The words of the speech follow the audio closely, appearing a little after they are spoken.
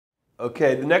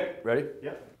Okay, the next, ready?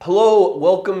 Yeah. Hello,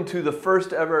 welcome to the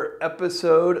first ever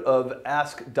episode of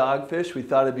Ask Dogfish. We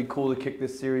thought it'd be cool to kick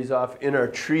this series off in our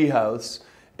treehouse.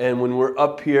 And when we're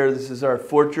up here, this is our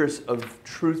fortress of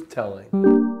truth-telling.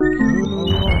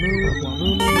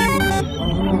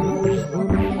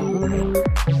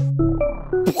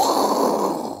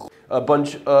 A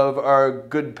bunch of our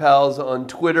good pals on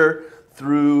Twitter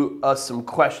threw us some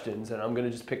questions, and I'm going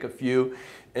to just pick a few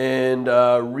and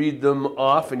read them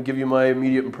off and give you my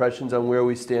immediate impressions on where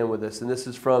we stand with this. And this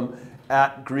is from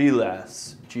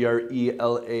 @Grelas,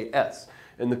 Grelas.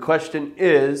 And the question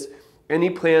is, any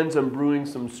plans on brewing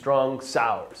some strong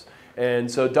sours? And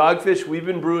so Dogfish, we've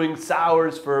been brewing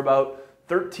sours for about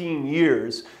 13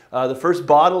 years. The first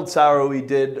bottled sour we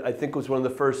did, I think was one of the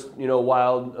first,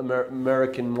 wild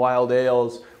American wild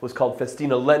ales, was called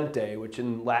Festina Lente, which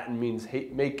in Latin means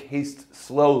make haste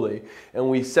slowly. And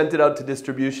we sent it out to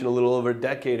distribution a little over a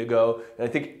decade ago, and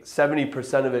I think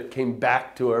 70% of it came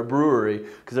back to our brewery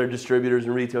because our distributors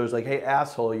and retailers were like, hey,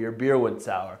 asshole, your beer went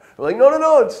sour. We're like,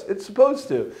 no, it's supposed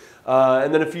to.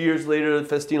 And then a few years later,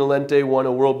 Festina Lente won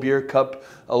a World Beer Cup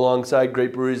alongside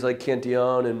great breweries like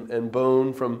Calagione and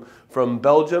Bone from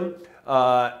Belgium.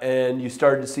 And you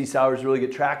started to see sours really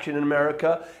get traction in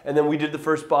America. And then we did the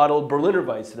first bottled Berliner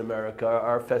Weiss in America,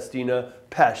 our Festina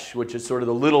Pesch, which is sort of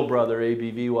the little brother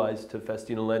ABV-wise to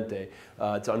Festina Lente.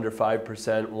 It's under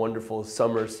 5%, wonderful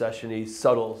summer session-y,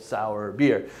 subtle sour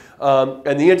beer.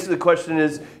 And the answer to the question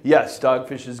is yes,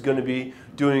 Dogfish is going to be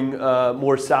doing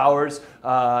more sours.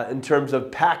 In terms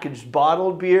of packaged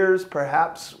bottled beers,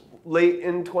 perhaps late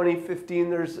in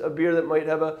 2015, there's a beer that might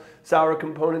have a sour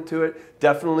component to it.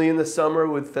 Definitely in the summer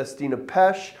with Festina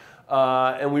Pesch.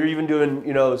 And we're even doing,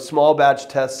 small batch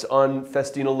tests on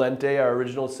Festina Lente, our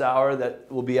original sour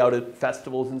that will be out at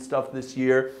festivals and stuff this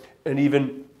year. And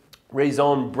even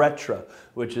Raison Bretre,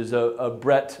 which is a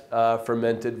Brett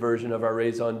fermented version of our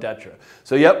Raison d'Etre.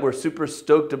 So yep, we're super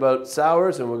stoked about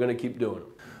sours and we're gonna keep doing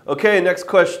them. Okay, next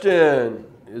question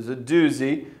is a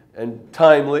doozy and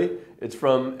timely. It's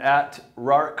from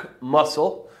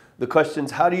 @RarkMuscle. The question's,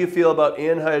 how do you feel about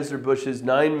Anheuser-Busch's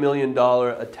 $9 million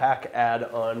attack ad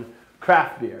on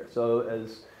craft beer? So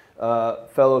as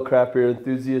fellow craft beer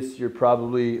enthusiasts, you're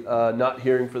probably not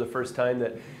hearing for the first time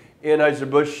that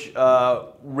Anheuser-Busch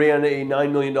ran a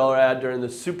 $9 million ad during the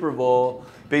Super Bowl,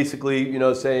 basically,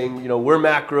 saying, we're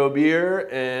macro beer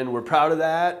and we're proud of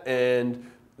that, and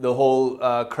the whole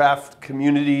craft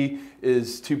community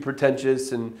is too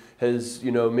pretentious and has,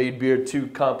 made beer too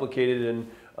complicated and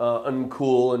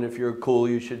uncool, and if you're cool,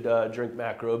 you should drink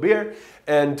macro beer.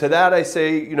 And to that I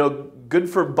say, good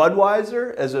for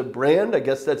Budweiser as a brand. I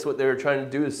guess that's what they were trying to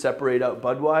do, is separate out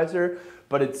Budweiser.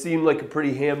 But it seemed like a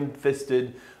pretty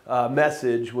ham-fisted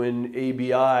message when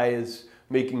ABI is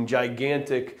making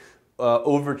gigantic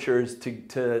overtures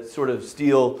to sort of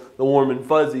steal the warm and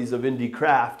fuzzies of indie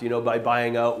craft, by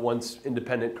buying out once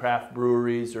independent craft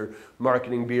breweries or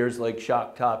marketing beers like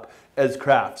Shock Top as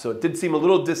craft. So it did seem a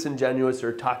little disingenuous,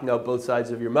 or talking out both sides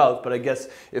of your mouth. But I guess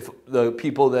if the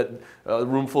people that, a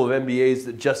room full of MBAs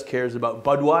that just cares about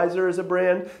Budweiser as a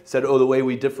brand, said, oh, the way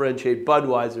we differentiate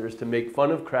Budweiser is to make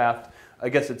fun of craft, I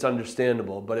guess it's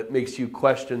understandable. But it makes you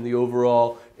question the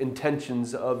overall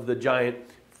intentions of the giant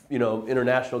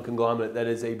international conglomerate that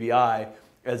is ABI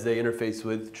as they interface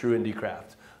with true indie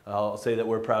craft. I'll say that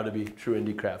we're proud to be true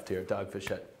indie craft here at Dogfish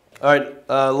Head. All right,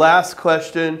 last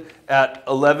question at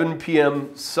 11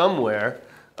 p.m. somewhere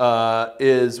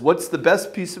is, what's the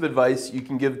best piece of advice you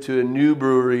can give to a new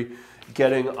brewery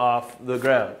getting off the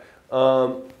ground?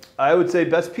 I would say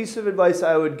best piece of advice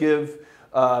I would give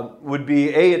would be,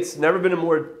 it's never been a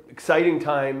more exciting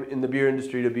time in the beer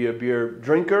industry to be a beer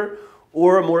drinker,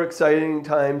 or a more exciting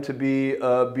time to be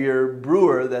a beer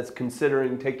brewer that's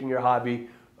considering taking your hobby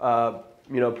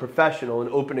professional and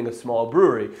opening a small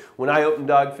brewery. When I opened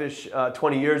Dogfish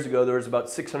 20 years ago, there was about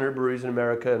 600 breweries in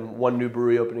America and one new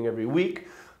brewery opening every week.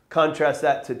 Contrast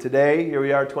that to today, here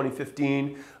we are,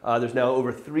 2015. There's now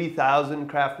over 3,000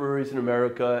 craft breweries in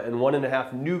America and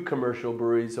 1.5 new commercial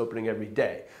breweries opening every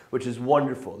day, which is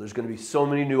wonderful. There's going to be so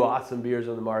many new awesome beers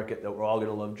on the market that we're all going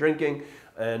to love drinking,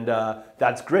 and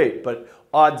that's great. But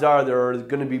odds are there are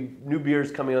going to be new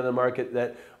beers coming on the market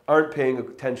that aren't paying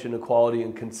attention to quality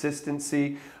and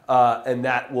consistency, and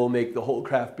that will make the whole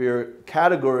craft beer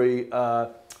category,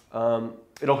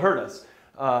 it'll hurt us.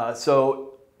 So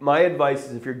my advice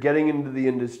is, if you're getting into the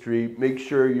industry, make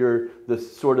sure you're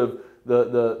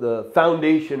the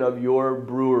foundation of your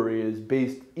brewery is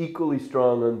based equally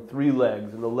strong on 3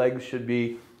 legs, and the legs should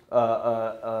be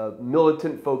a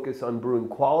militant focus on brewing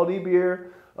quality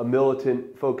beer, a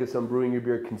militant focus on brewing your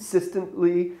beer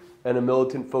consistently, and a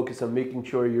militant focus on making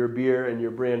sure your beer and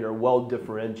your brand are well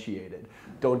differentiated.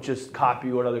 Don't just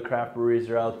copy what other craft breweries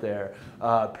are out there,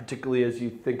 particularly as you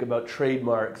think about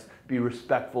trademarks. Be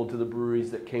respectful to the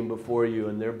breweries that came before you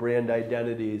and their brand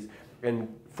identities, and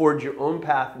forge your own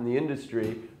path in the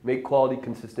industry. Make quality,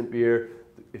 consistent beer.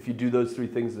 If you do those three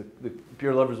things, the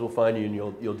beer lovers will find you and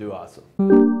you'll do awesome.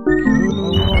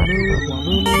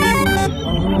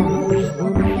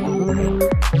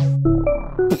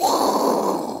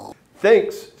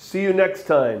 Thanks. See you next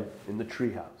time in the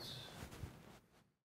Treehouse.